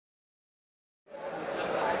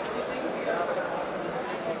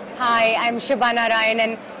Hi, I'm Shubhana Ryan,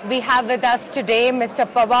 and we have with us today Mr.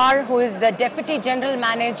 Pawar, who is the Deputy General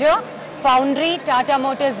Manager, Foundry Tata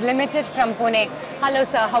Motors Limited from Pune. Hello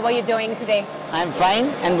sir, how are you doing today? I'm fine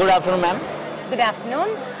and good afternoon, ma'am. Good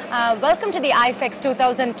afternoon. Welcome to the IFEX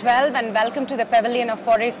 2012 and welcome to the Pavilion of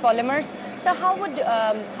Forace Polymers. So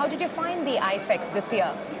how did you find the IFEX this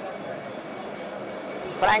year?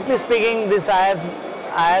 Frankly speaking, this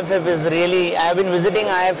IFF is really, I have been visiting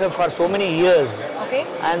IFF for so many years. Okay.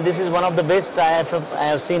 And this is one of the best IFF I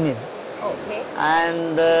have seen it. Okay.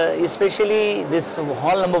 And especially this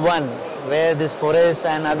hall number 1, where this Forace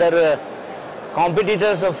and other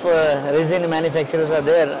competitors of resin manufacturers are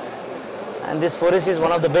there. And this Forace is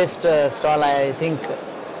one of the best stall I think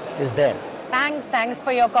is there. Thanks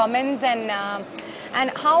for your comments, and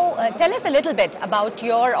how, tell us a little bit about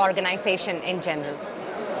your organization in general.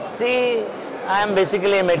 See, I am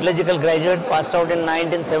basically a metallurgical graduate, passed out in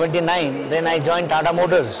 1979. Then I joined Tata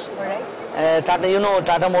Motors. All right.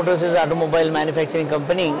 Tata Motors is an automobile manufacturing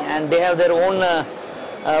company, and they have their own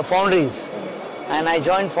foundries. And I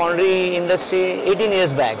joined foundry industry 18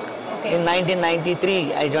 years back. Okay. In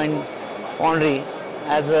 1993, I joined foundry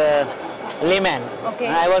as a layman. Okay.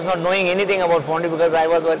 And I was not knowing anything about foundry because I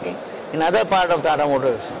was working in other part of Tata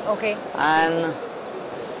Motors. Okay. And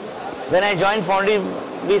when I joined foundry,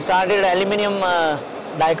 we started aluminium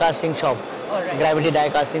die casting shop, Alright. gravity die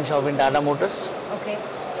casting shop in Tata Motors. Okay.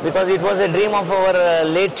 Because it was a dream of our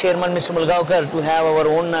late chairman, Mr. Mulgaonkar, to have our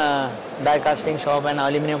own die casting shop and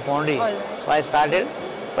aluminium foundry. Alright. So I started.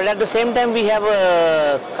 But at the same time, we have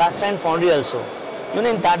a cast iron foundry also. You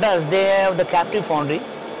know, in Tata's, they have the captive foundry.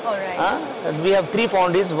 All right. We have 3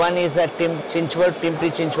 foundries. One is at Pimpri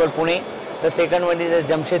Chinchwad, Pune. The second one is at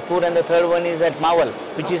Jamshedpur, and the third one is at Mawal,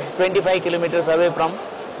 which is 25 kilometers away from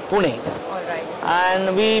Pune. All right.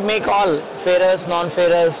 And we make all ferrous,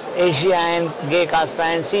 non-ferrous, HG iron, gay cast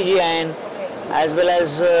iron, CG iron, as well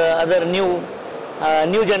as other new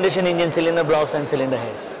generation engine cylinder blocks and cylinder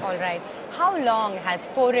heads. All right. How long has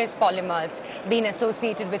Forace Polymers been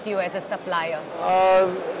associated with you as a supplier?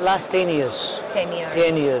 Last 10 years. 10 years.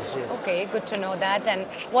 10 years, yes. Okay, good to know that. And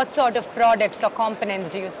what sort of products or components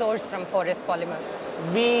do you source from Forace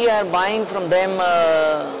Polymers? We are buying from them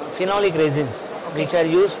phenolic resins, which are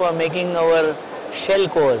used for making our shell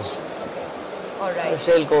cores. All right.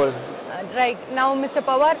 Shell cores. Right. Now, Mr.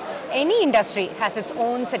 Pawar, any industry has its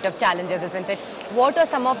own set of challenges, isn't it? What are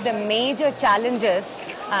some of the major challenges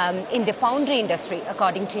in the foundry industry,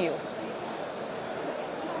 according to you?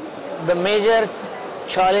 The major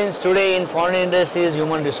challenge today in foundry industry is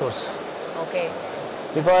human resource. Okay.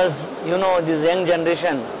 Because, you know, this young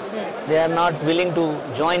generation, they are not willing to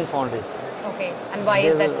join foundries. Okay. And why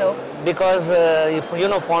is that so? Because, if you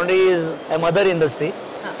know, foundry is a mother industry,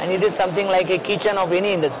 and it is something like a kitchen of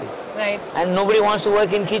any industry. Right. And nobody wants to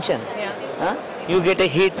work in kitchen. Yeah. You get a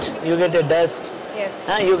heat, you get a dust, Yes.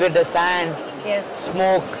 you get a sand, Yes.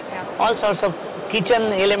 smoke, all sorts of kitchen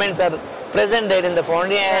elements are present there in the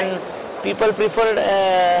foundry, and people prefer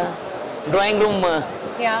drawing room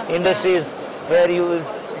industries where you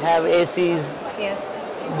have ACs, Yes.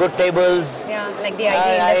 good tables. Yeah, like the IT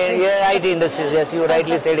industry. IT industries, yes, you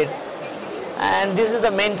rightly said it. And this is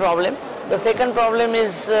the main problem. The second problem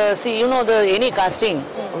is, any casting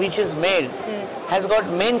which is made has got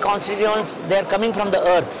main constituents, they are coming from the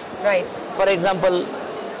earth. Right. For example,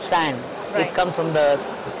 sand, it comes from the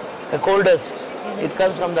earth. The coal dust, it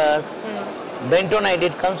comes from the earth. Bentonite,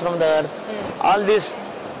 it comes from the earth. All these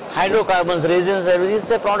hydrocarbons, resins, everything,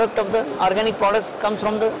 it's a product of the organic products, comes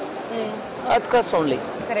from the earth crust only.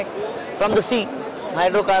 Correct. From the sea,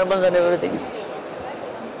 hydrocarbons and everything.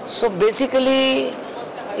 So basically,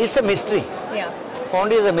 it's a mystery. Yeah.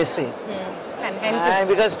 Foundry is a mystery. And hence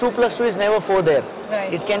because 2 plus 2 is never 4 there.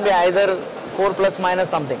 Right. It can be either 4 plus minus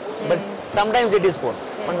something. But sometimes it is 4,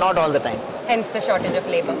 but not all the time. hence the shortage of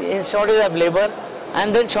labor. It's shortage of labor,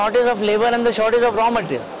 and then shortage of labor and the shortage of raw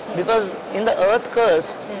material. Because in the earth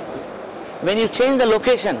crust, when you change the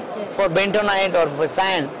location for bentonite or for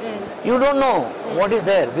sand, you don't know what is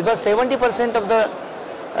there, because 70% of the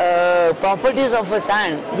properties of a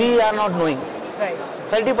sand we are not knowing. Right.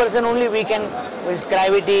 30% only we can, its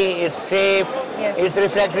gravity, its shape, its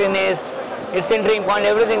refractoriness, its centering point,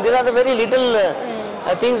 everything. These are the very little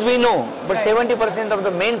things we know, but 70% of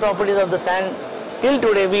the main properties of the sand till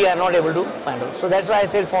today we are not able to find out. So that's why I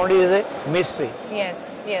said foundry is a mystery. Yes,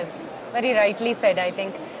 yes. Very rightly said, I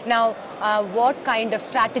think. Now, what kind of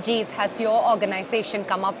strategies has your organization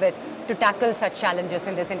come up with to tackle such challenges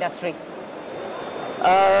in this industry?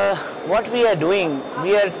 What we are doing,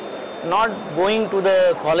 we are not going to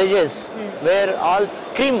the colleges where all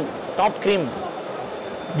cream, top cream,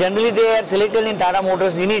 Generally they are selected in Tata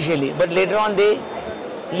Motors initially, but later on they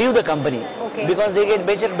leave the company because they get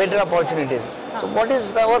better opportunities. So what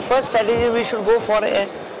is our first strategy? We should go for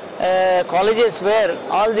colleges where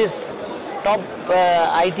all these top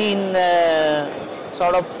IT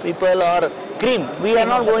sort of people or cream. We are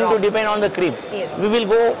not going to depend on the cream. Yes. We will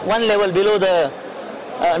go one level below the,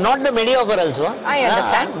 not the mediocre also. I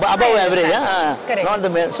understand. Above average. Correct. Not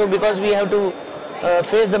the, so because we have to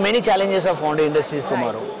face the many challenges of foundry industries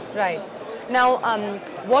tomorrow. Right. Now,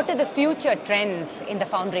 what are the future trends in the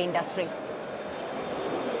foundry industry?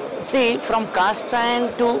 See, from cast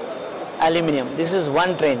iron to aluminium, this is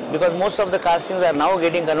one trend because most of the castings are now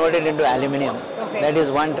getting converted into aluminium. That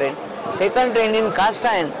is one trend. Second trend in cast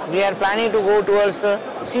iron, we are planning to go towards the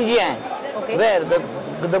CG iron, where the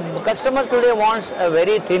customer today wants a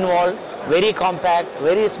very thin wall, very compact,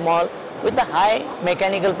 very small, with the high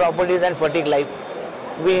mechanical properties and fatigue life.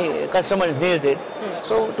 Customers needs it.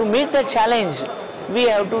 So to meet that challenge, we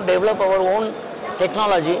have to develop our own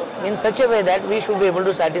technology in such a way that we should be able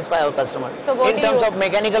to satisfy our customer. So in terms of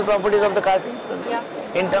mechanical properties of the casting is concerned,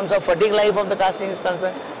 in terms of fatigue life of the casting is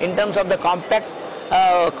concerned, in terms of the compact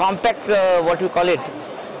what we call it,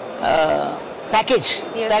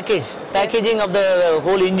 packaging of the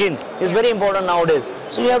whole engine is very important nowadays.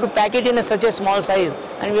 So you have to pack it in such a small size,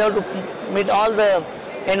 and we have to meet all the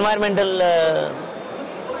environmental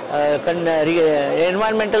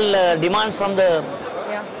demands from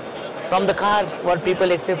the cars, what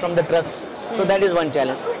people expect from the trucks. So that is one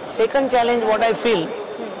challenge. Second challenge, what I feel,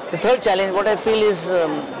 the third challenge, what I feel is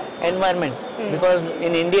environment. Because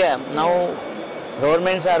in India now,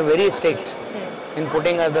 governments are very strict in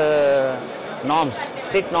putting the norms,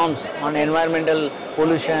 strict norms on environmental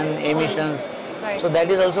pollution, emissions. So that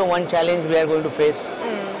is also one challenge we are going to face.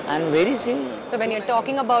 And very soon. So when you're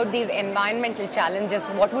talking about these environmental challenges,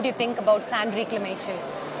 what would you think about sand reclamation?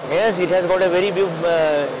 Yes, it has got a very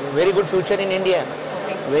good future in India.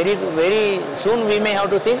 Very soon we may have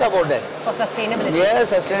to think about that. For sustainability?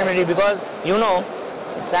 Yes, sustainability, because you know,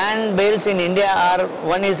 sand belts in India are,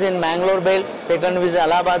 one is in Bangalore belt, second is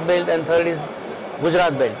Allahabad belt, and third is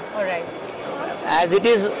Gujarat belt. All right. As it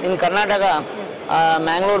is in Karnataka,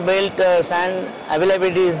 Bangalore belt sand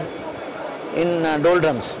availability is in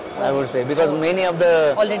doldrums, I would say, because many of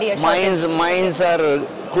the mines are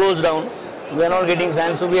closed down. We are not getting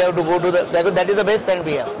sand, so we have to go to that is the best sand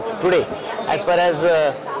we have today, as far as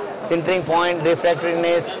sintering point,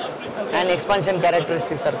 refractoriness, and expansion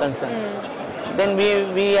characteristics are concerned. Then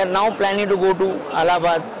we are now planning to go to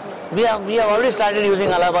Allahabad. We have already started using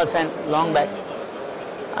Allahabad sand long back.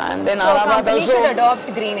 And then so Allahabad companies also should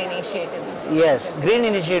adopt green initiatives. Yes, green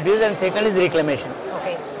initiatives, and second is reclamation.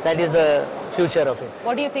 Okay. That is the future of it.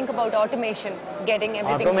 What do you think about automation? Getting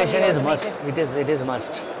everything automation is must. It is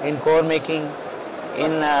must in core making,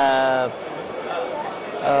 in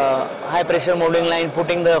high pressure molding line,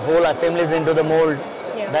 putting the whole assemblies into the mold.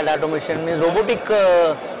 That automation means robotic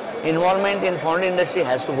environment in foundry industry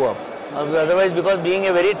has to go up. Otherwise, because being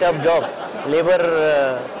a very tough job,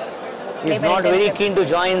 labor is not very keen to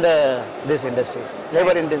join this industry.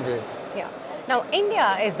 Labor intensive. Yeah. Now,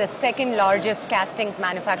 India is the second largest castings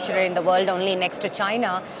manufacturer in the world, only next to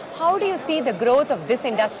China. How do you see the growth of this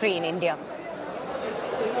industry in India?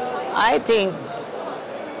 I think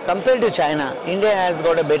compared to China, India has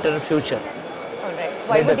got a better future. All right.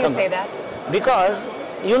 Why would you say that? Because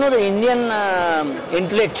you know the Indian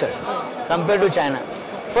intellectual compared to China.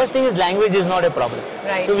 First thing is language is not a problem.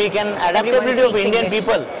 Right. So we can adaptability of Indian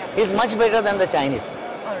people is much better than the Chinese.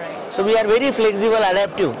 All right. So we are very flexible,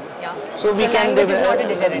 adaptive. Yeah. So we can. Language is not a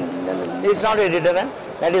deterrent. It's not a deterrent.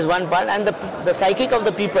 That is one part, and the psychic of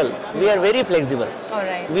the people, we are very flexible. All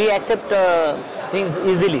right. We accept things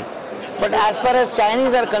easily. But as far as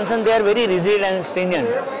Chinese are concerned, they are very rigid and stringent.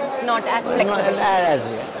 Not as flexible. As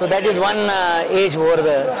we are. So that is one edge over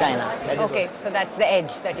the China. Okay, so that's the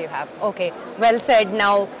edge that you have. Okay, well said.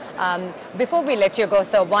 Now, before we let you go,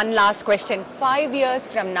 sir, one last question. 5 years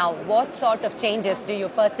from now, what sort of changes do you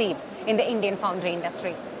perceive in the Indian foundry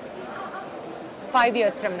industry? 5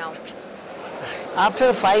 years from now.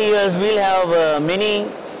 After 5 years, we'll have many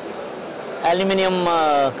aluminium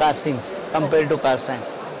castings compared to cast iron.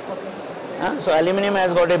 Okay. So aluminium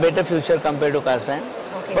has got a better future compared to cast iron.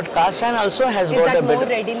 Okay. But cast iron also has got a better... Is that more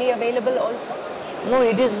readily available also? No,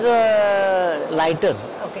 it is lighter.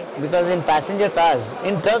 Okay. Because in passenger cars,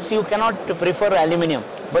 in trucks you cannot prefer aluminium.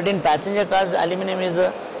 But in passenger cars, aluminium is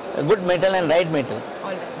a good metal and right metal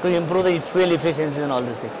to improve the fuel efficiency and all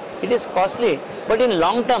these things. It is costly, but in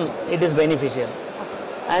long term, it is beneficial. Okay.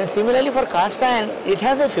 And similarly for cast iron, it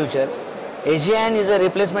has a future. AG iron is a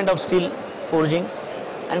replacement of steel forging.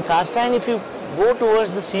 And cast iron, if you go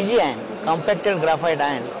towards the CG iron, compacted graphite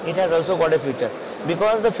iron, it has also got a future.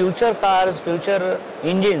 Because the future cars, future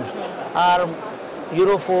engines are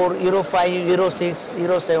Euro 4, Euro 5, Euro 6,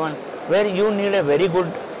 Euro 7, where you need a very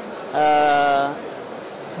good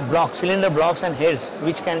cylinder blocks and heads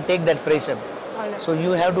which can take that pressure. So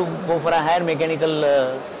you have to go for a higher mechanical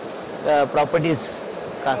properties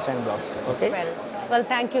cast iron blocks. Okay. Well,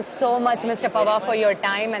 thank you so much, Mr. Pawar, for your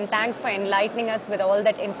time, and thanks for enlightening us with all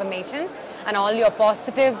that information and all your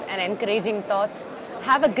positive and encouraging thoughts.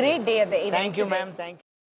 Have a great day at the event. Thank you, today. ma'am. Thank you.